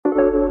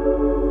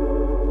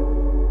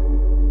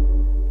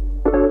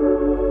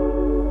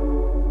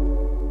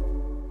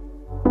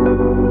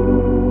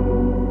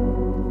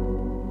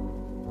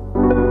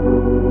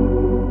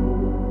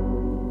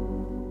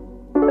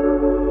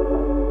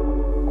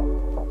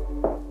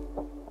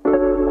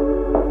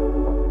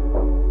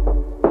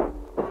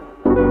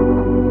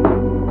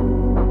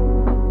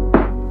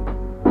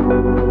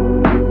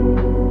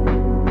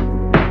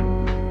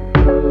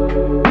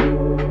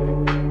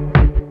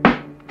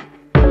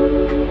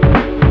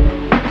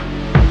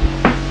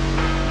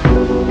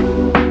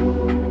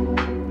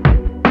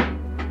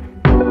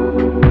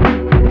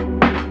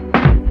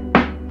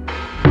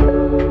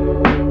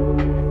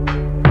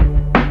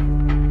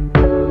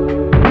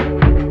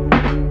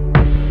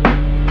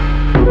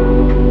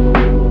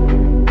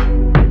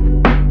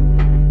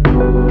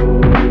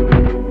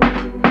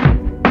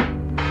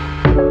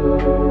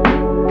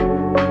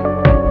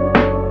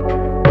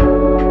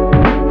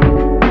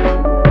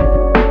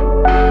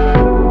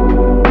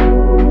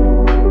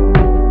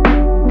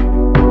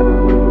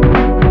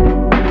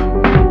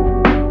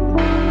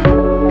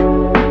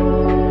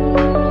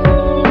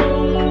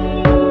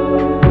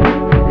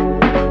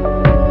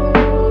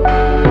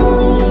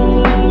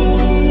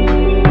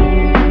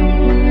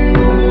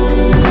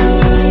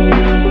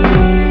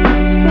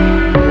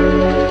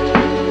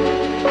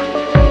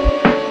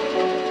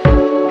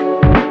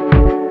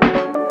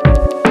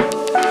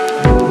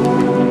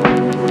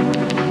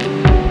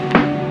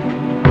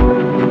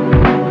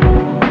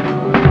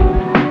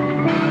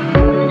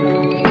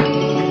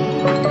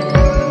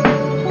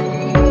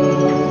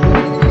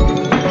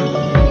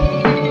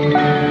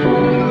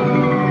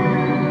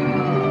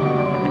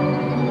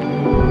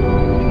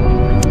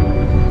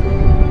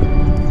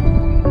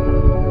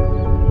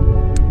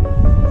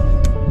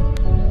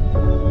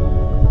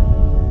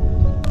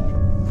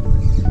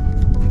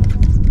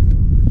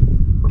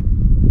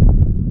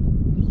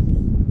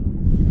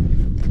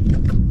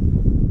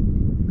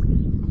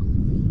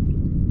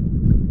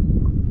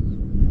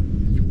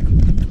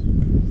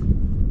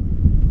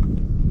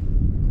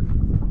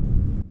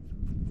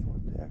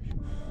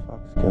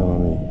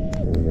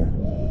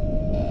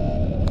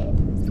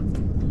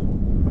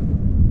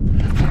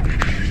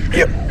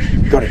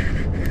Got it.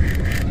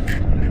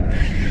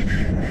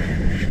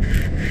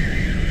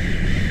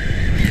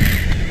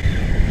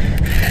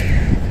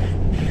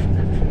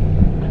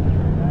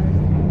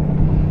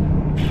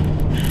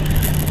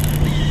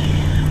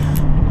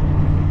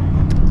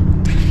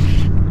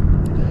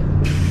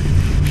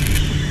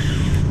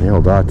 The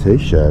old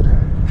RT shad.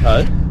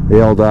 Oh?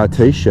 The old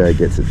RT shad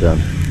gets it done.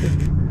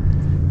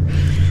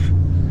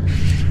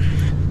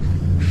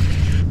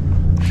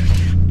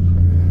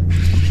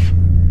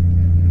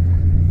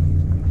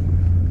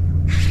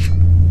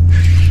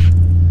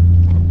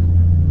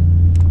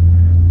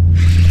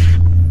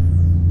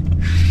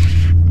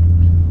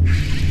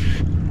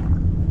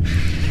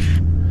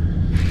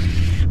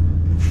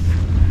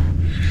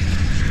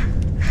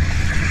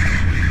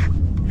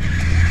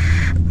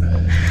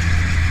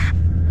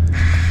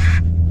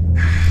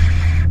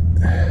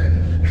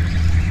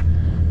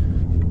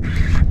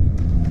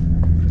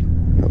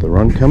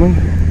 Run coming.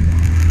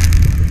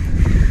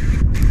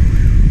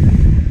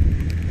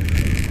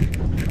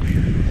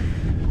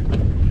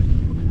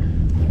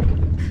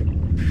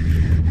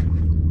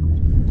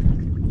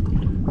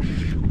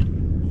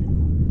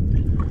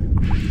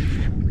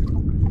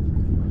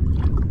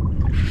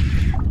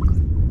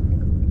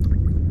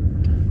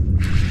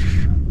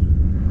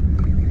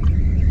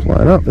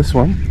 Flying up this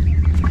one.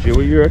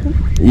 Jewy, you reckon?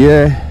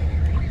 Yeah.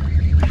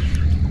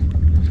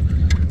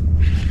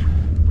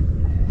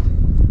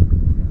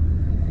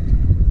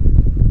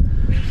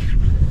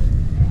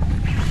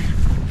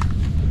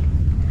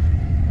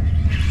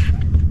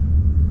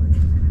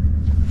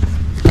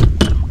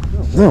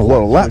 Not a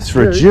lot of laps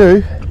for a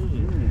Jew.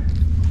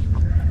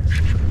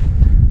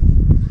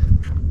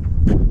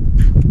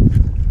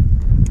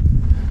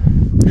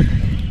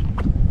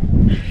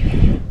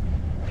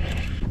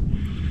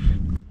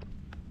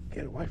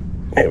 Get away.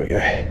 There we go.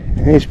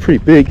 He's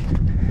pretty big.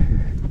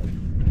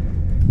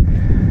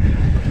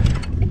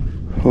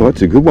 Oh,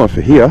 that's a good one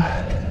for here.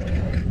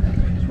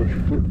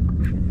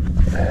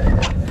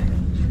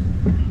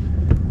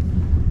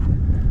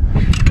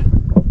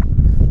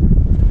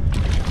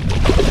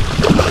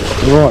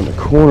 Right in the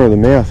corner of the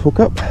mouth, hook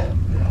up.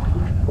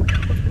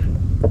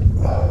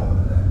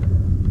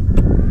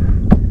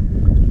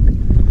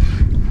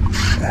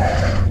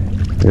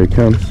 There he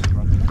comes,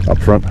 up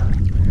front.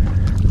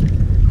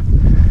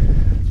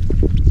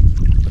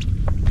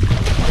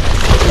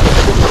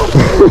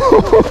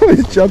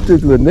 He's jumped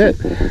into the net.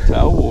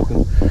 Tail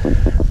walking.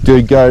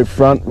 Dude, go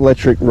front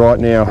electric right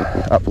now,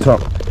 up top.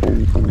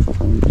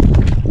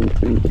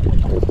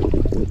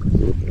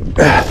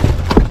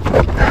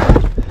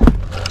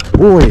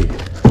 Boy.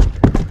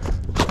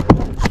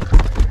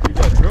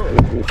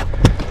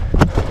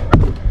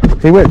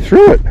 He went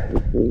through it.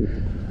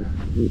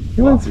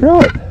 He went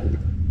through it.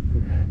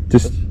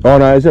 Just, oh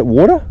no, is that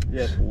water?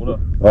 Yeah, it's water.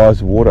 Oh,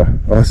 it's water.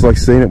 I was like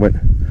seeing it went.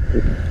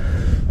 It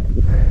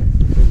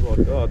was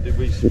like, oh, did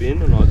we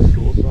spin? And I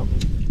saw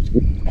something.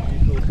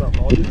 You saw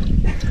something I did.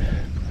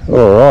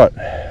 Alright.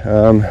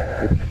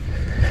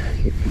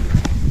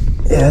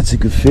 Yeah, that's a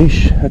good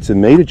fish. That's a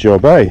metre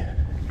job, eh?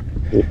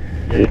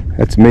 Yeah.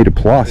 That's metre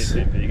plus. It's a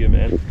bit bigger,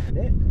 man.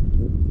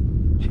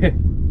 Yeah.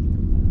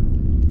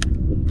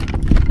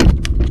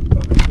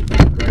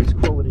 Greatest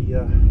quality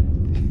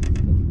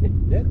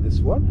net, this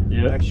one.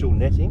 Yeah. Actual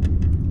netting.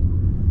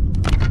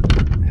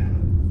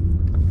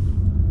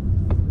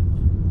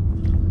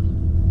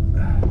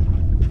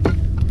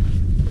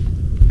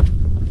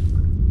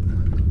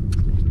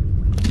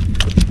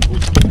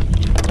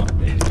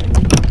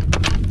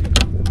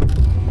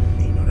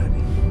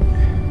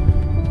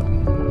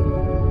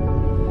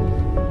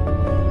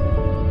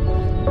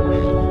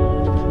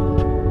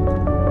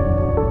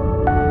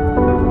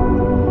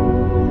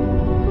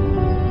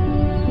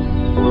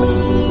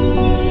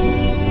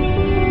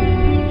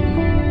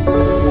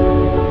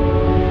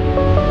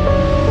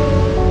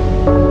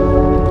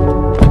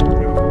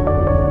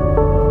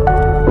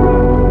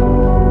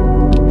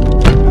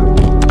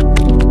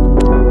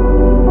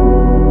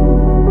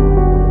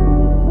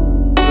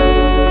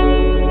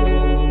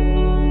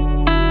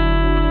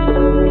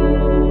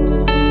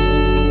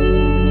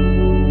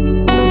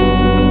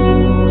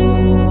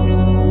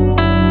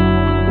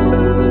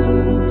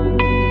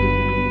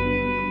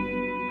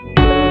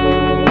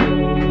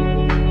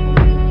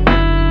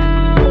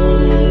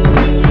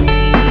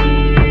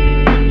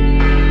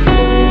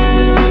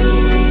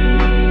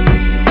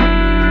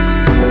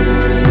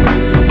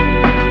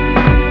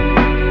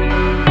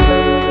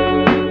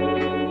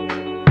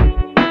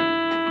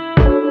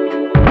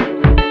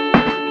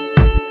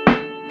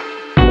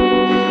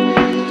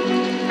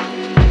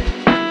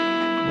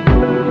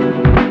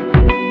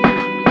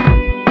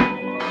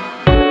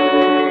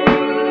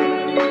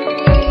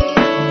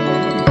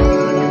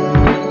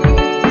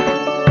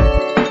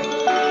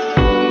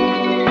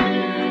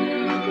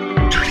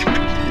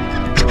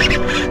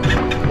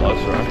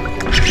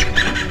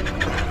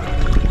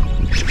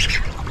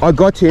 I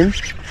got him.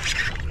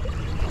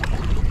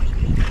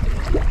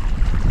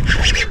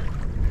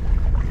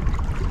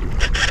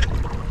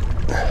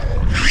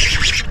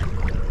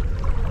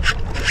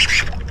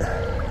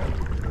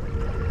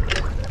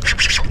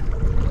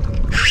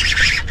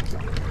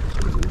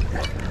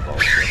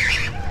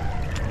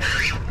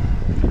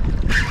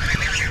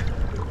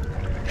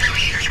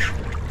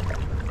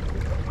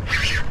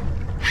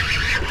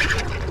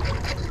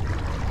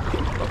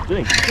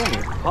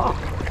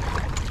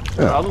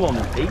 other one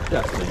would eat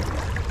that thing.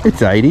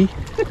 It's 80.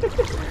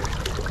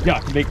 Yeah,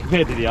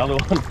 compared to the other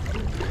one.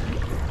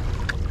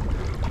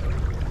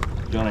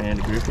 Do you want a hand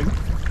to grip him?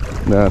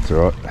 No, it's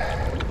alright.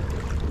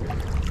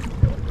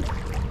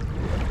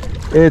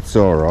 It's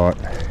alright.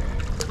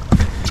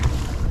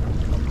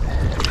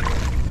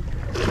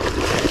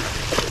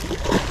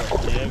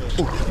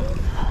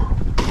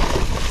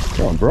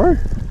 Go on, bro. He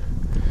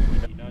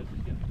knows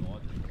he's getting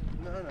light.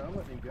 No, I'm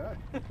letting him go.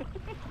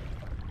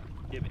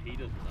 Yeah, but he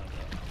doesn't know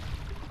that.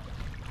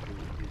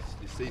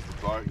 He sees the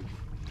boat and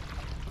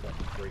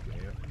fucking freaking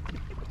out.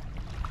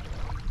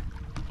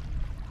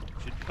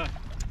 Should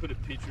put a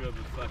picture of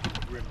a fucking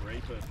Grim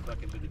Reaper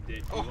fucking with a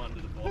dead Jew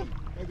under the bottom.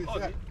 How good's Oh,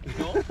 that? you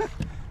gone?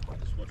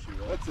 Just watch you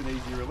roll. That's an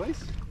easy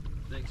release.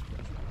 Thanks, bro.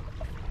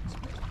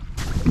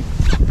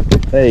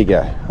 There you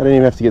go. I didn't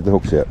even have to get the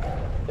hooks out.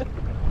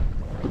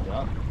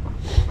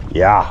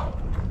 Yeah.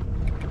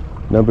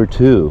 Number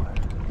 2.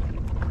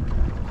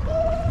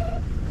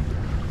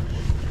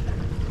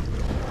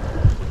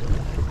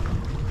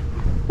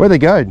 Where'd they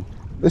go?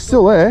 They're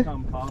still there.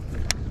 Come past the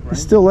They're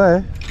still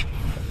there.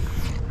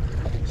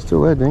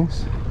 Still there,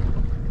 Dings.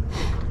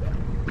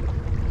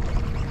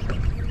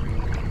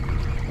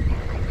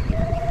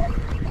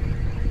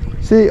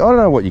 See, I don't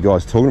know what you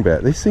guys are talking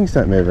about. These things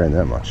don't move around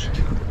that much.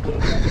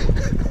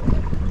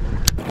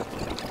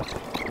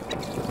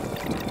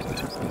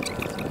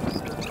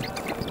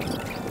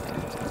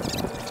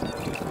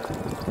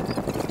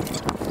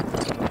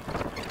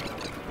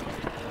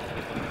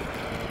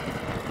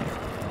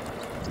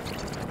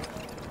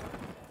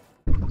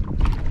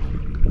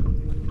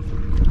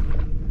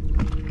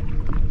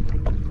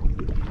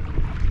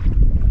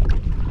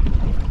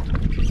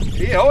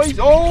 Yeah, he's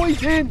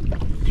always in.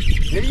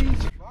 He's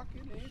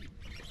fucking in.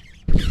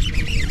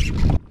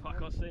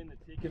 Fuck, I seen the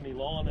tick in me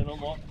line and I'm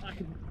like,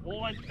 fucking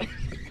blind.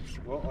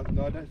 Well,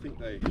 no, I don't think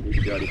they need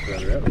to go any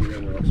further out. We're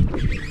going to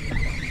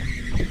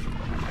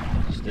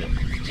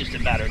Just a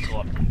matter of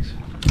time, things.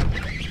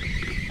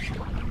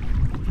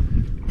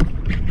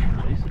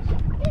 Jesus.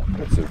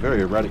 That's a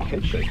very erratic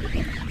head shake. See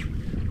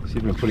if we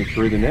can put him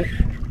through the net.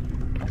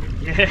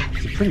 Yeah.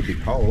 It's a pretty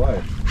big hole,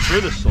 eh?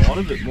 Through the side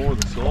of it, more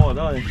of the side,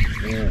 eh?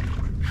 Yeah.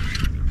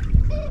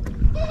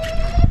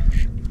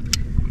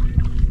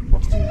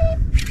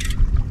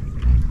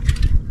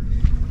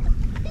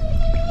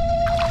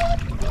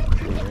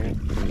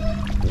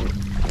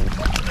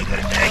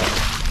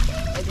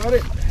 I got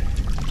it.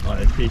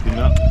 Alright, keep him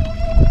up.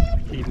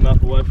 Keep him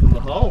up away from the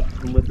hole,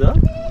 and we're done.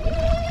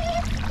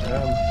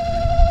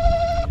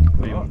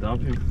 Where do you want to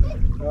dump him?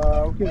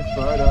 We'll get a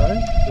photo.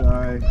 So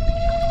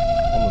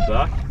On the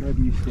back?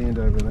 maybe you stand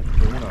over in that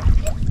corner.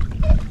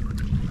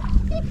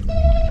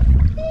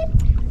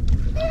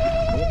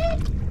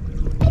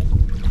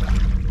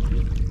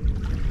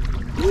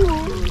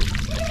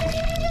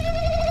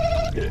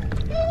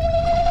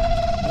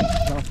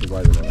 Half the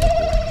way that I'm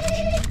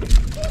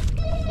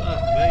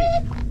Fuck me.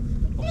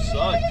 I'm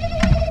soaked.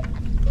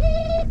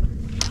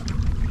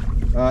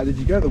 Did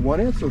you go the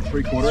 1 ounce or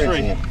 3/4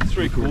 ounce?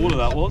 3/4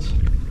 that was.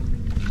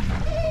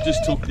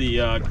 Just took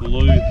the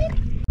glue.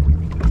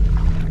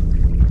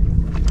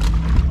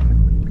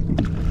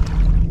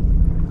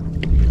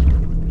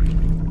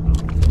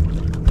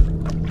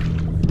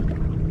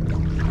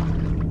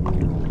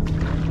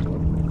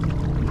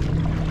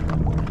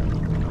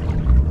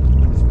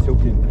 Just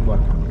tilting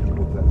like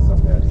towards that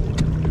stuff out.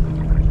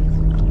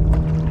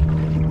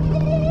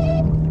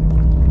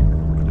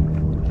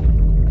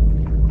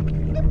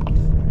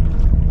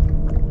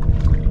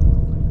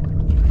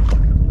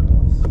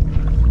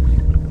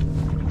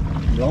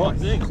 Nice.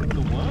 Thanks, it's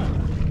the one.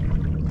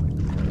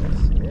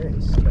 Yeah, he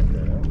smacked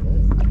that up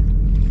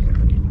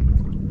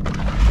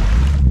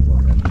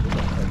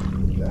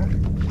there.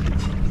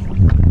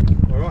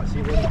 Alright, so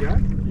you ready to go?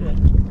 Yeah.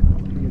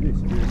 Look at this,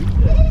 dude.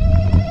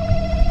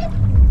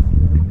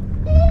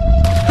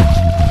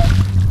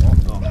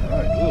 Oh, no,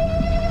 look.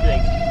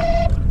 Thanks.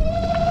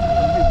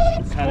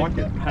 It's Panic, like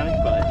it. panic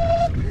bait.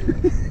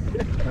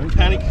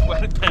 Panic worm.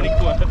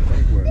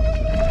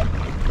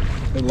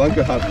 And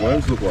lunker hunt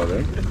worms look like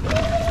that.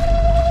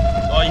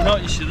 Oh, you know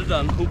what you should have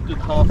done? Hooked it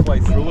halfway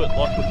through it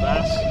like the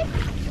bass.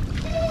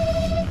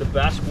 The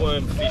bass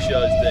worm fish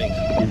those things.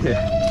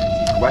 Yeah.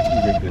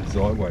 Wacky rigged it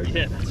sideways.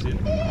 Yeah, that's it.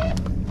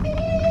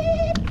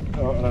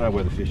 Oh, I don't know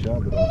where the fish are,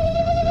 but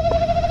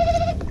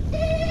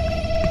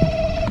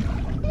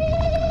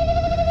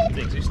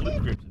Things, these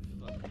lip grips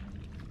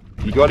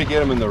are you got to get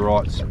them in the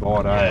right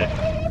spot, eh?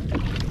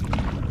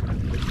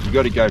 You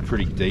got to go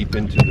pretty deep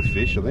into the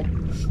fish, I think.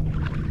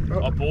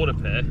 I bought a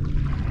pair.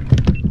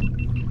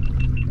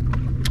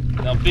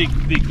 Now big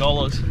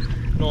dollars,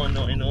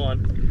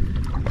 $9.99.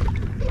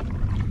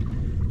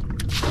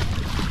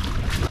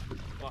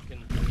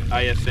 Fucking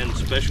AFN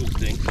special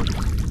thing.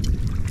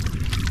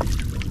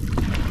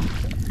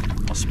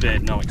 I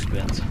spared no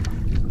expense.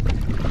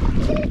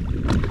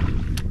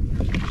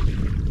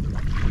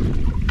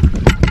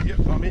 Yep,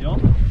 I'm in. You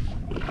on?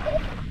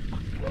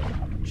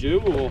 Jew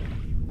or?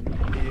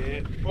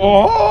 Yeah.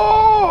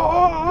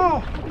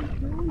 Oh!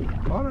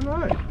 I don't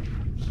know.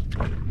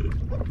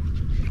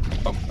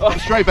 Oh,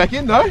 straight back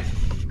in though.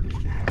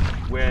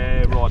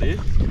 Where rod is?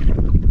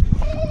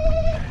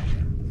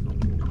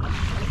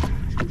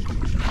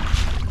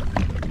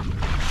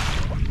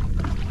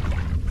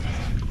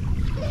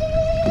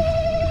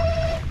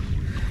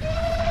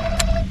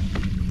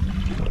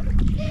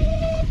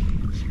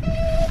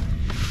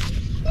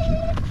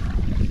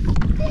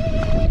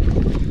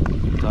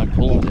 Don't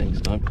pull them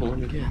things, don't pull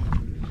them again.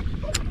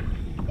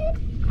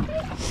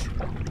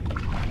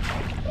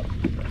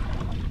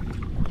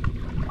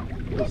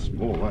 That's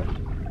small, eh?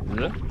 Is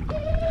it?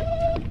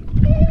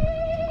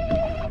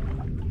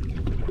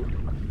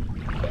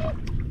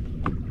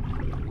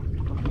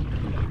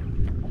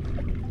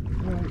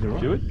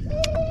 Jewies?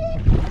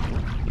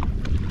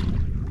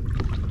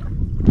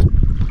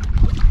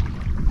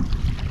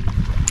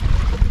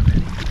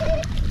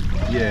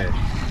 Yeah.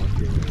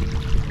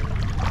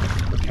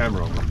 The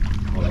camera on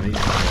the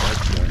east side.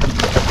 So.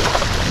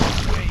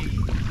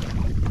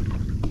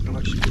 I'll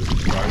actually get a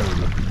photo of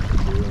it.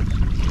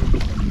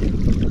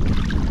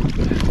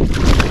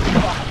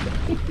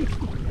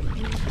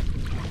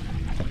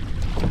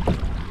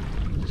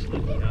 Just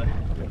let me go.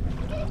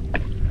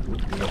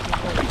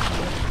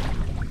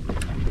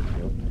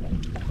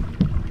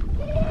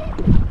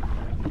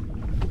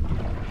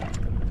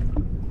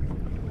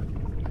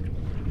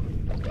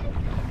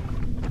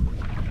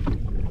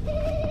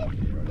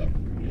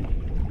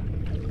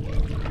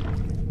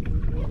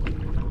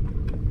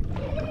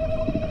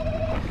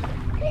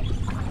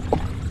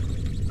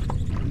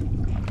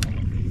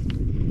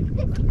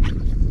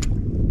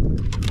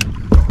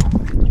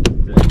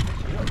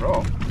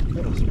 Oh,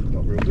 that was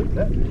not real good,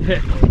 that.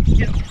 Yeah.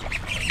 Yep.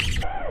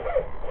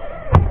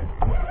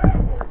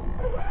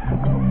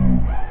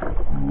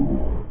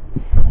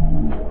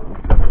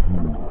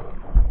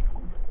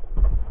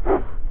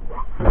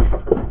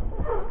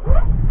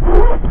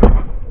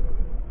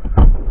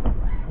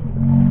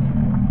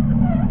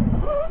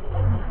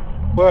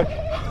 Work.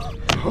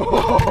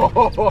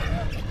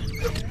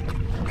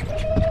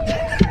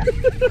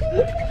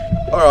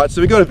 Alright,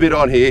 so we got a bit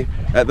on here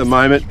at the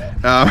moment.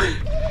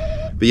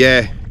 But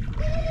yeah,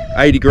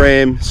 80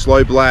 gram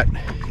slow blat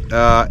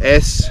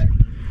S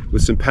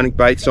with some panic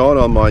baits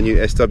on my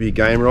new SW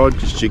game rod.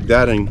 Just jigged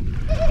that and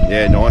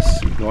yeah,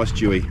 nice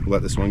Dewey. We'll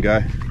let this one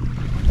go.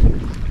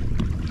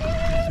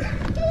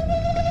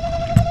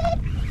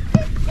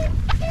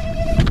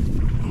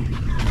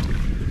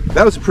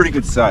 That was a pretty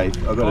good save,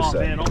 I've got to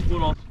say. Man, I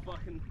thought I was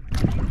fucking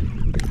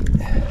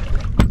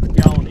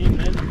going in,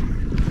 man.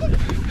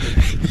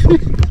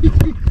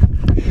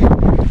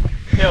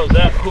 How's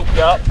that hooked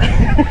up?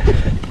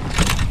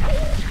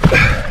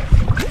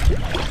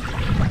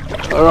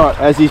 Alright,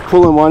 as he's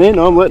pulling one in,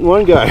 I'm letting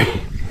one go.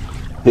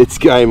 It's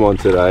game on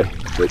today.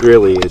 It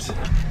really is.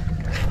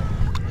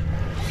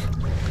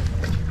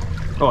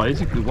 Oh, he's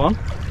a good one.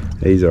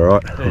 He's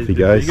alright, off he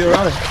goes. Bigger,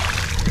 right?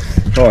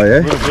 Oh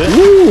yeah?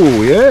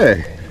 Ooh,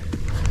 yeah.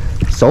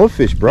 Solid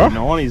fish, bro.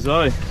 90s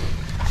though.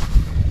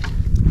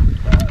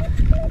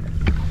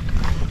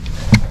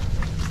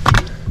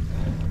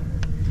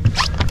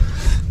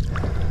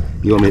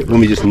 You want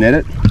me just net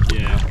it?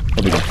 Yeah.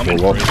 Probably just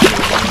fall off.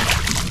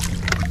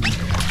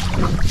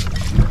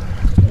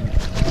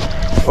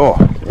 Oh,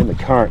 in the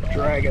current.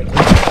 Drag it.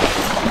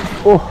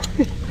 Oh.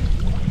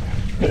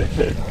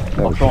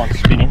 I'll try and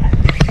spin him.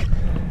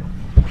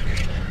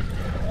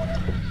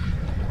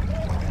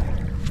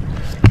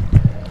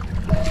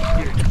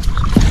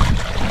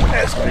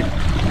 That's good.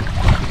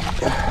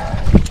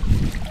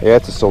 Yeah,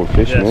 it's a solid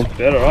fish, Yeah, man. it's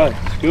better, right?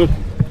 It's good.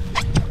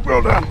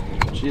 Well done.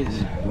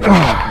 Cheers.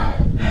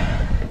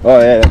 Oh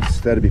yeah,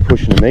 that'd be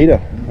pushing a metre,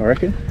 I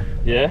reckon.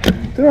 Yeah.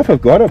 Don't know if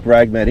I've got a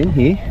brag mat in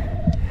here.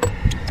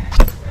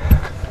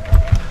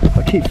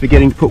 I keep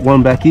forgetting to put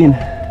one back in.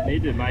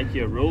 Need to make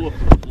you a ruler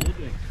for the floor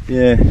deck.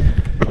 Yeah.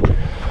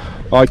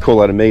 I call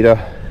that a metre.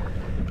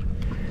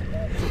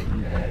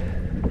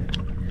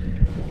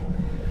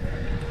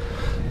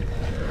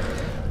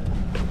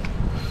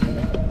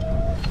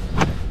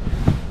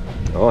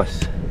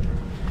 Nice.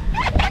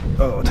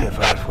 Oh, I'll take a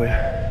photo for you.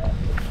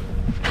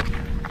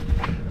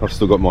 I've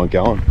still got mine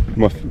going.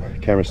 My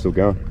camera's still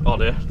going. Oh,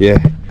 there. Yeah.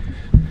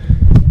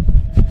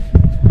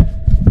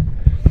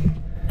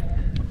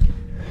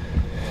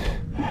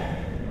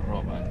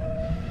 Right, mate.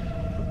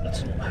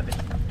 Let's not have any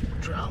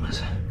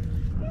dramas.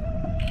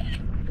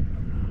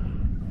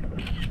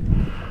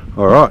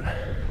 All right.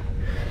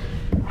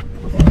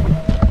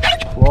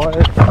 Fly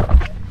it.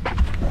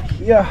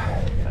 Yeah.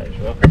 Hey,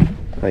 well.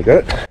 You got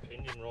it?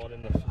 Pinion right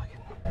in the fucking...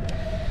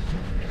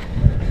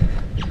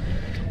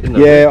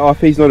 Yeah, if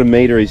he's not a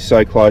metre, he's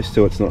so close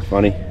to it's not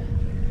funny.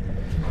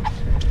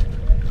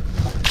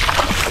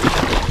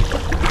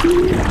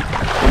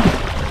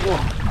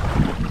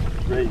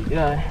 Ready to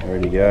go.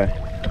 Ready to go.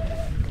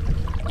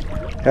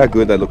 How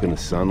good they look in the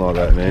sun like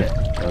that, man.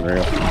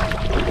 Unreal.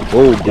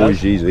 Oh, boy,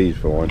 geez, he's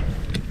fine.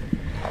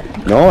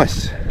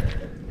 Nice.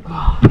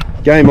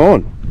 Game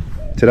on.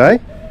 Today?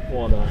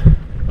 Why not?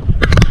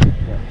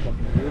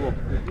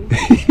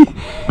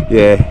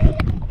 Yeah.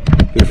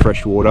 Bit of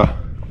fresh water.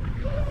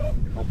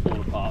 I'll pull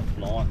it apart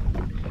tonight.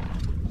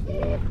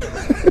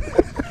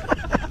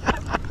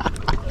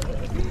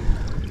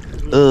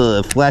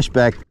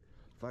 flashback,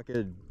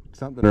 fucking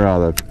something or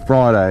other.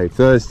 Friday,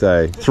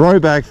 Thursday,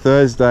 throwback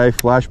Thursday,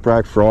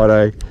 flashback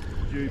Friday.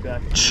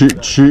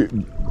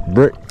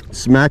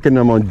 Smacking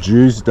them on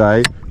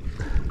Tuesday.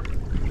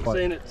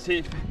 Seen it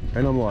tip.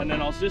 And I'm like, And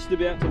then I was just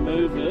about to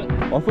move it.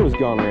 I thought it was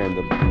going around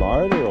the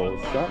motor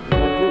or something.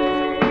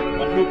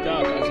 I hooked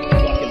up as